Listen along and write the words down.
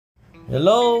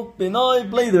Hello, Pinoy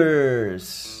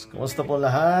Bladers! Kumusta po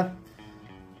lahat?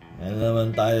 Meron naman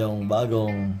tayong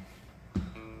bagong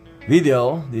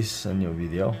video. This is a new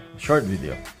video, short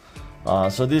video.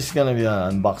 So this is gonna be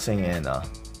an unboxing and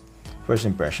first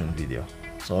impression video.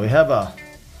 So we have a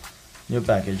new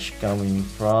package coming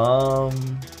from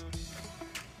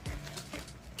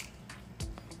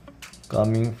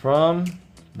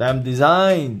Damned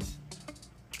Designs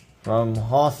from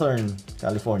Hawthorne,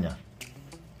 California.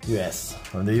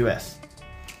 From the US.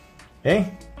 Okay,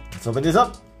 let's open this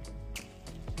up.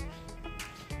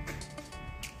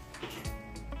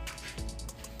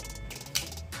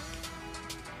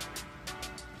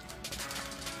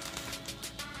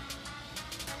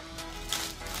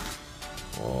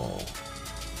 Whoa.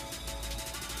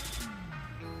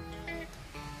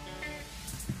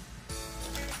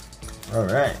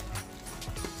 Alright.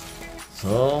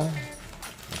 So,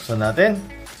 buksan natin.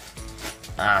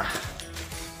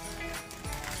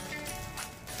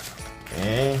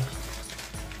 Okay.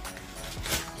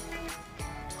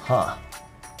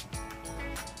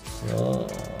 So,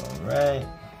 alright.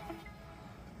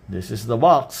 This is the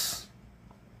box.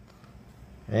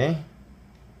 Okay.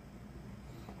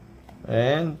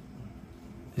 And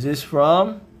this is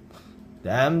from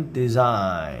Damned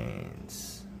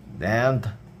Designs. Damned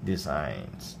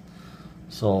Designs.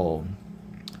 So,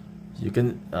 you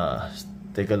can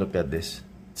take a look at this.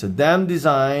 It's a Damned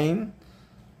Design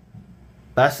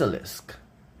Basilisk.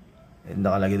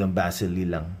 Nakalagay ng basili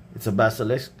lang. It's a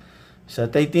basilisk. It's a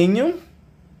titanium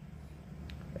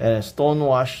and a stone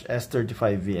wash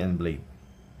S35 VN blade.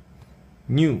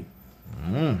 New.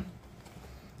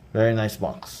 Very nice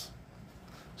box.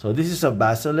 So this is a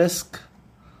basilisk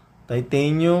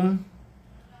titanium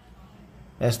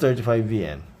S35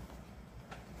 VN.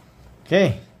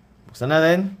 Okay. Buksan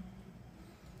natin.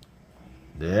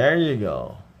 There you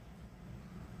go.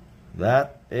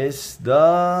 That is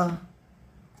the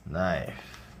knife.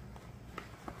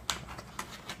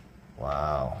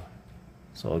 Wow.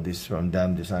 So this is from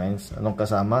Damned Designs. Anong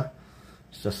kasama?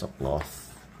 It's just a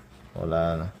cloth.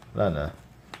 Wala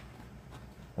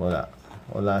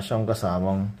siyang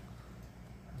kasamang,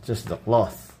 just the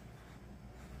cloth.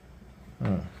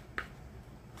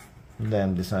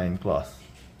 Damned Design cloth.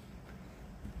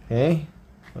 Okay,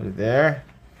 put it there.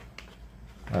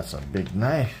 That's a big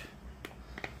knife.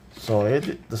 So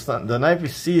the knife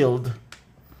is sealed.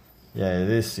 Yeah, it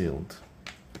is sealed.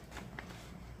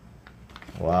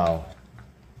 Wow.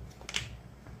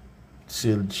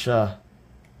 Sealed siya.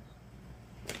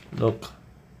 Look,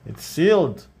 it's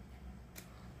sealed.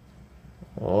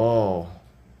 Oh.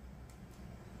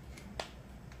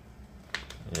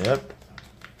 Yep.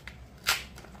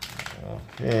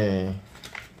 Okay.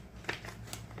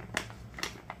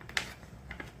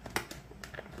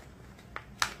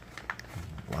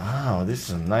 Wow, this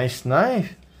is a nice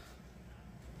knife.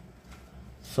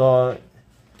 So,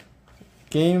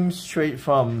 came straight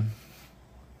from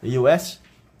the US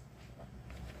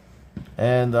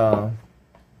and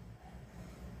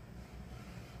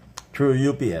through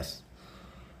UPS.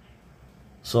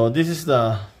 So, this is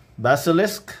the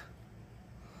basilisk.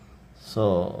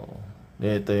 So,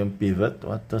 ito yung pivot.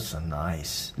 What is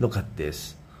nice. Look at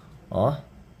this. Oh,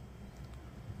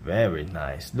 very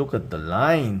nice. Look at the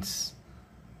lines.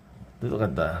 Look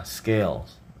at the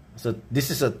scales. So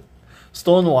this is a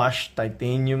stone wash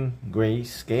titanium gray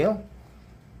scale.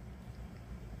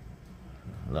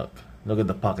 Look at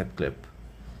the pocket clip.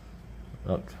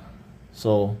 Look.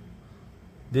 So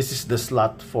this is the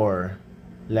slot for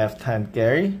left hand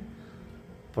carry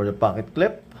for the pocket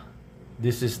clip.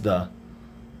 This is the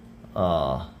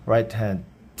right hand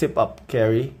tip up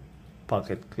carry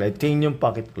titanium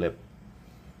pocket clip.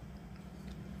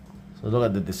 So look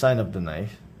at the design of the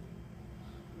knife.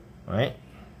 Right?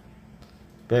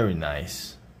 Very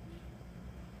nice.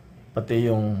 Pati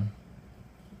yung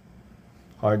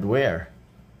hardware.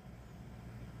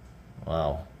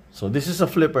 Wow. So this is a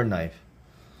flipper knife.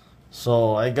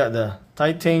 So I got the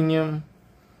titanium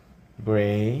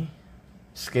gray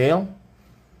scale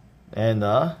and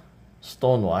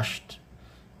stone washed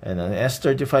and an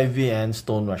S35 VN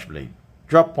stone wash blade.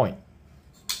 Drop point.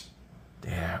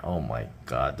 There. Oh my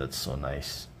God, that's so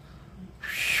nice.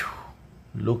 Whew.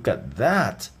 Look at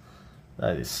that.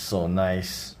 That is so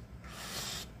nice.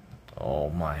 Oh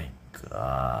my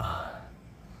God.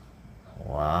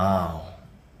 Wow.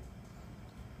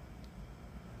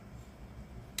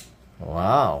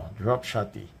 Wow. Drop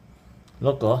shotty.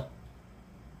 Look, oh.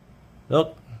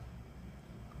 Look.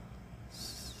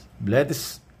 Blade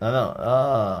is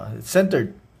it's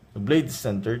centered. The blade is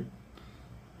centered.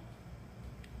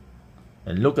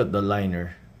 And look at the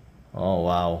liner. Oh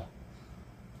wow.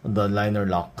 The liner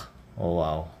lock. Oh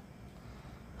wow,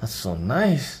 that's so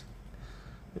nice.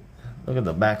 Look at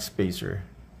the back spacer.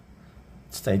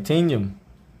 It's titanium.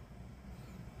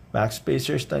 Back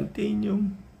spacer is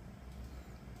titanium.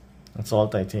 That's all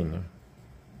titanium.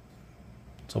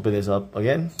 Let's open this up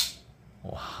again.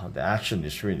 Wow, the action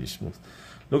is really smooth.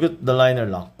 Look at the liner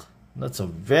lock. That's a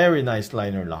very nice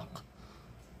liner lock.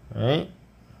 Right?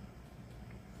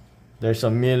 There's a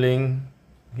milling.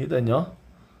 Kita nyo?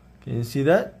 Can you see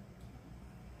that?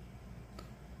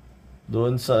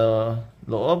 Doon sa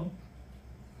loob.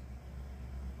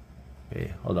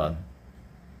 Okay, hold on.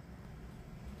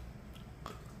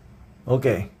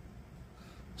 Okay.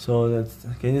 So that's,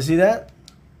 can you see that?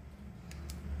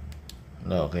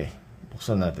 No, okay.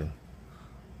 Buksan natin.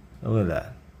 Look at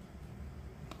that.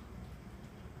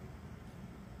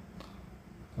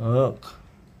 Look.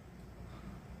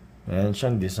 Meron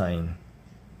siyang design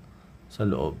sa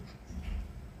loob.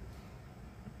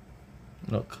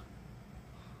 Look.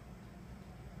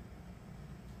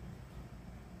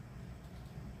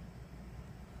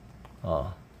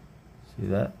 Oh, see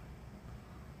that?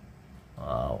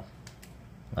 Wow,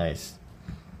 nice.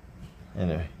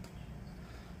 Anyway,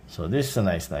 so this is a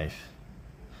nice knife.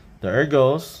 The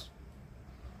ergos,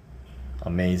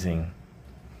 amazing.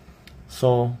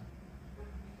 So,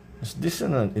 is this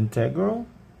an integral?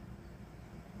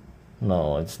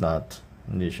 No, it's not.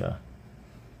 Hindi siya.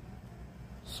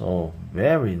 So,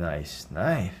 very nice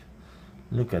knife.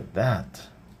 Look at that.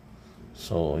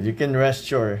 So, you can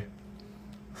rest your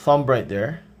thumb right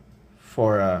there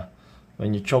for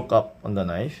when you choke up on the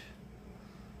knife.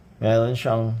 Meron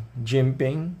siyang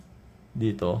jimping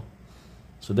dito.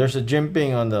 So there's a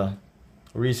jimping on the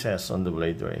recess on the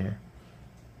blade right here.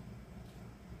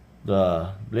 The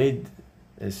blade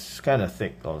is kind of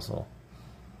thick also.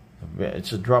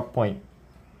 It's a drop point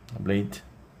blade.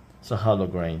 It's a hollow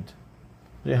grind.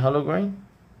 Is it hollow grind?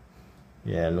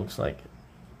 Yeah, it looks like it.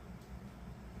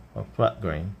 A flat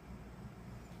grind.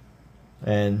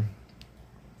 And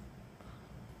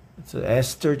it's a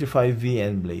S35V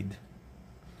end blade,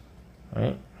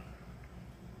 right?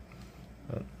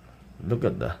 Look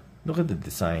at the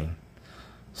design.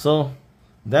 So,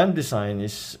 Damned Design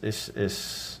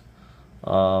is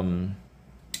known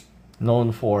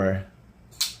for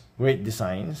great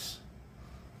designs.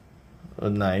 A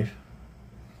knife,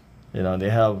 you know, they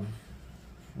have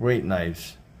great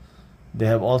knives. They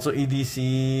have also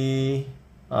EDC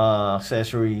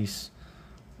accessories.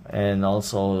 And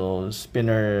also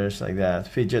spinners like that,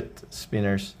 fidget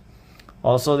spinners.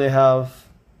 Also they have,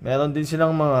 meron din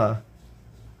silang mga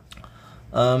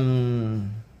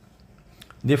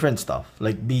different stuff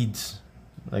like beads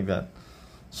like that.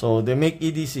 So they make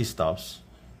EDC stuffs,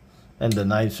 and the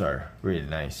knives are really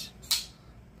nice.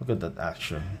 Look at that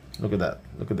action. Look at that.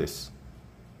 Look at this.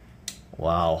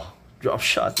 Wow, drop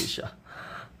shot siya.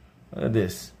 Look at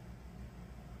this.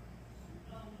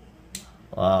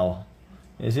 Wow.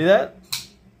 You see that?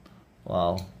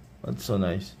 Wow, that's so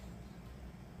nice.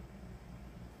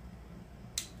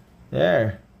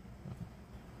 There.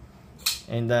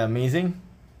 Ain't that amazing?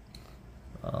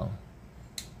 Wow.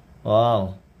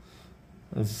 Wow.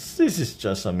 This is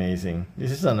just amazing.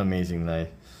 This is an amazing knife.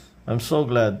 I'm so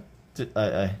glad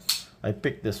I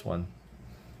picked this one.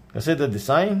 Kasi the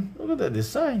design, look at the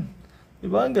design.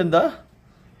 Diba ang ganda?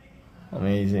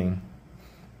 Amazing.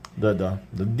 The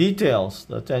details,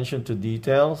 the attention to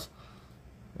details,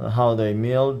 how they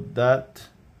milled that,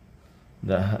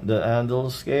 the handle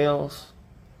scales.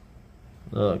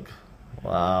 Look,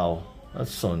 wow,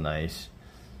 that's so nice,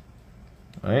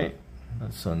 right?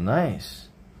 That's so nice.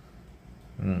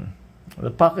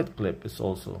 The pocket clip is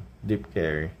also deep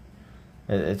carry.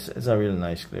 It's a really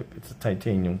nice clip. It's a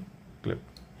titanium clip.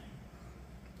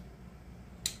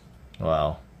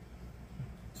 Wow.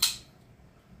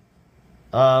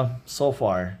 So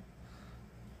far,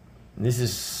 this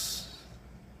is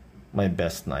my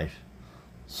best knife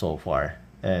so far,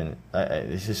 and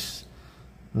this is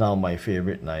now my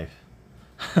favorite knife.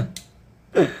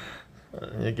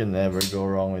 You can never go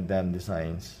wrong with Damned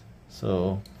Designs.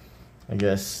 So I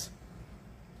guess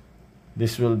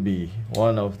this will be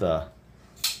one of the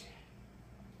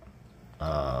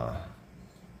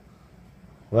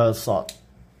well sought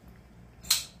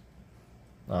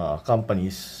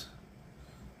companies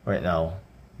right now,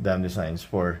 Damned Designs,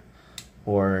 for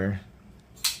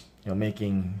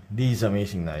making these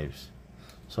amazing knives.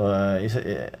 So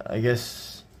I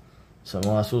guess sa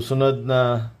mga susunod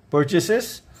na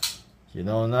purchases, you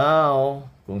know now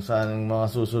kung saan ang mga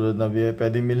susunod na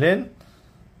pwedeng milhin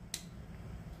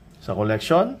sa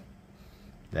collection.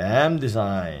 Damned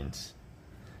Designs.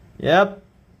 Yep,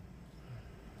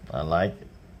 I like it.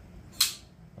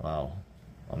 Wow,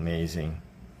 amazing.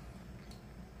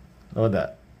 Look at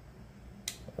that.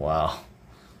 Wow.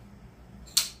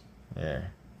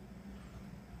 There.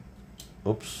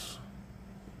 Oops.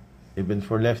 Even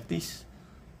for lefties.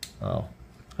 Oh.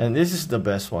 And this is the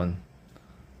best one.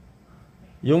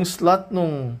 Yung slot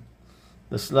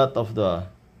the slot of the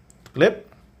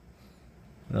clip,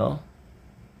 you know,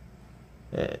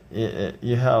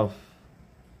 you have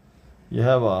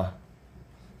a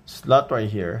slot right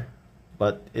here,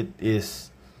 but it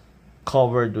is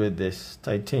covered with this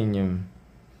titanium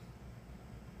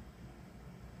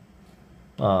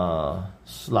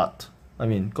slot. I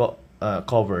mean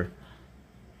cover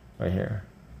right here.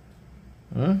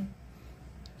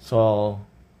 So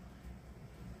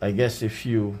I guess if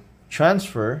you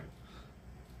transfer,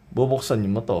 bubuksan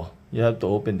mo to, you have to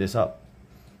open this up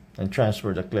and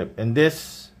transfer the clip, and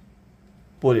this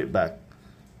put it back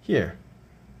here.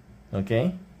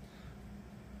 Okay,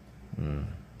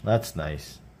 that's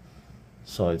nice.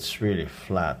 So it's really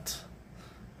flat,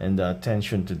 and the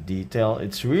attention to detail,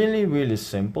 it's really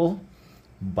simple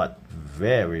but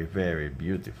very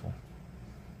beautiful.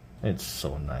 It's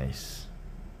so nice.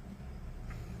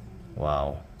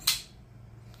 Wow.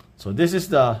 So this is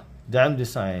the Damned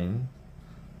Designs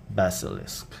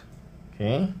Basilisk.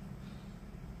 Okay.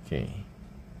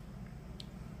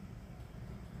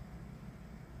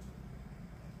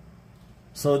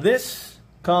 So this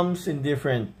comes in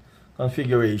different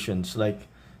configurations. Like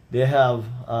they have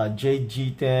Jade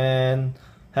G10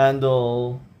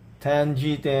 handle, Tan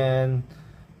G10,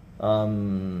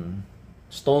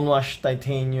 stonewash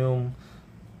titanium,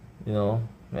 you know,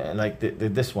 like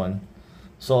this one.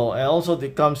 So and also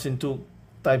it comes in two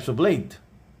types of blade.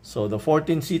 So the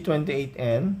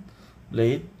 14C28N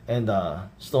blade and the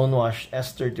stonewash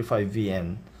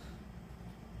S35VN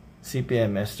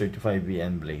CPM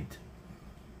S35VN blade.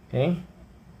 Okay,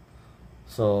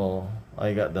 so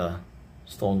I got the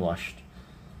stonewashed.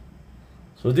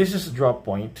 So this is a drop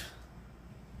point.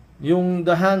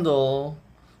 The handle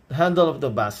of the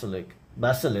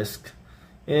basilisk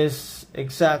is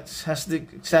has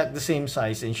the same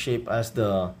size and shape as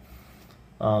the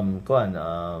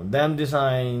Damned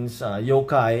Designs,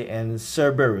 Yokai, and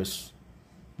Cerberus,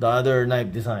 the other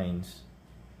knife designs,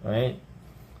 right?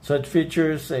 So it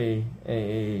features a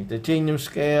titanium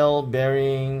scale,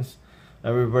 bearings,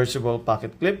 a reversible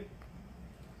pocket clip,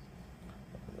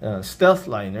 stealth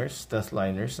liners.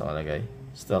 Nakalagay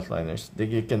stealth liners.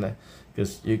 You can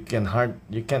because you can't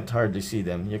hardly see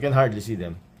them. You can hardly see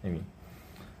them. I mean,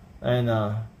 and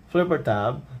flipper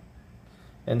tab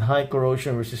and high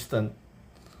corrosion resistant.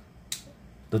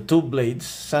 The two blades,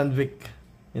 Sandvik,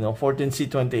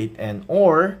 14C28N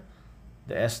or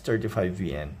the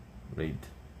S35VN blade.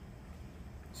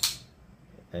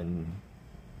 And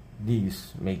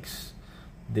these makes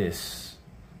this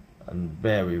a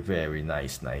very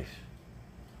nice knife.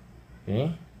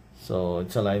 Okay, so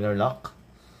it's a liner lock.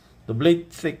 The blade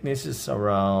thickness is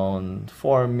around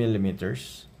 4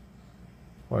 millimeters.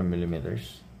 The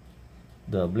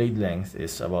blade length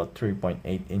is about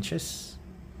 3.8 inches.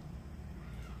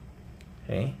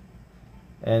 Okay,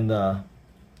 and the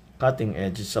cutting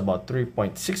edge is about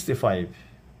 3.65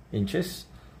 inches.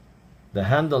 The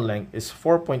handle length is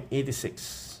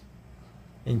 4.86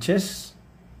 inches,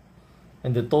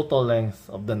 and the total length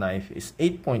of the knife is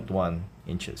 8.1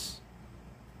 inches.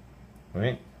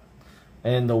 Right,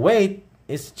 and the weight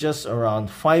is just around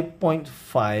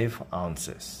 5.5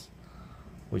 ounces,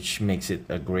 which makes it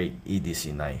a great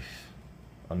EDC knife.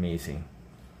 Amazing,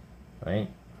 right?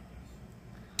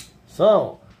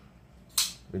 So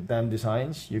with Damned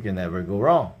Designs, you can never go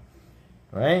wrong,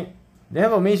 right? They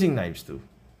have amazing knives too.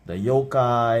 The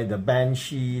Yokai, the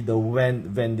Banshee, the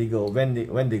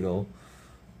Wendigo.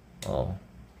 Oh,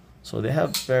 so they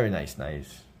have very nice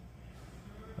knives,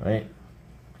 right?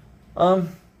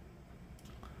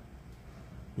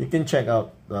 You can check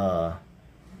out the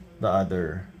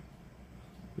other,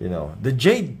 the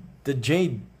Jade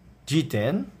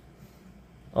G10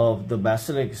 of the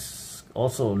Basilisk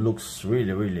also looks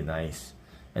really nice,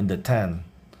 and the tan,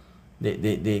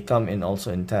 they come in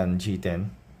also in Tan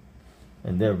G10,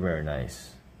 and they're very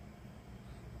nice.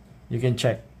 You can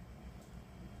check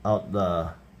out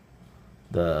their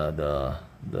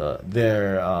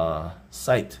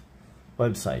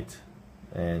website,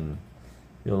 and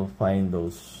you'll find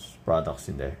those products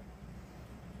in there.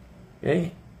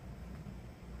 Okay,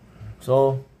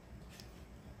 so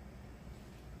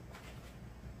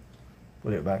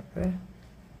put it back there.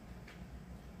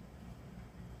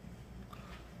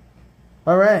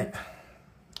 All right,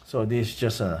 so this is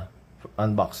just a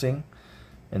unboxing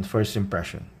and first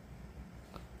impression.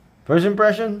 Very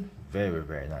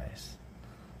nice.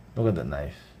 Look at the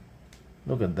knife.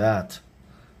 Look at that.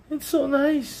 It's so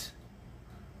nice.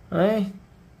 Right?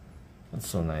 That's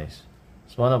so nice.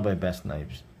 It's one of my best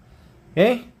knives.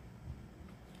 Okay?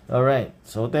 Alright.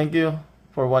 So thank you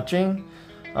for watching.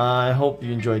 I hope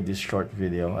you enjoyed this short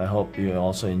video. I hope you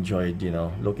also enjoyed,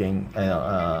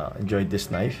 enjoyed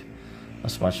this knife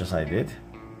as much as I did.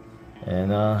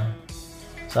 And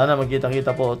sana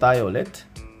magkita-kita po tayo ulit,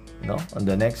 on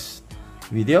the next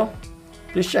video.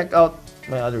 Please check out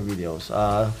my other videos.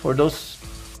 For those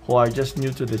who are just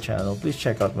new to the channel, please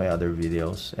check out my other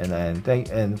videos.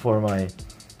 And for my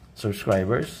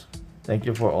subscribers, thank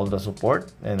you for all the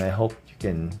support. And I hope you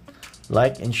can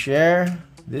like and share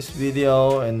this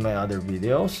video and my other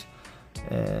videos.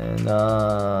 And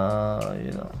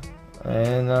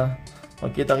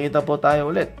magkita-kita po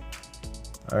tayo ulit.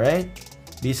 Alright?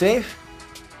 Be safe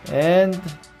and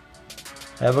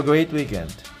have a great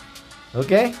weekend.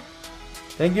 Okay?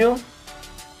 Thank you.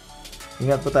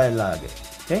 Ingat po tayo lagi.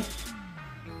 Okay?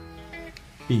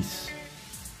 Peace.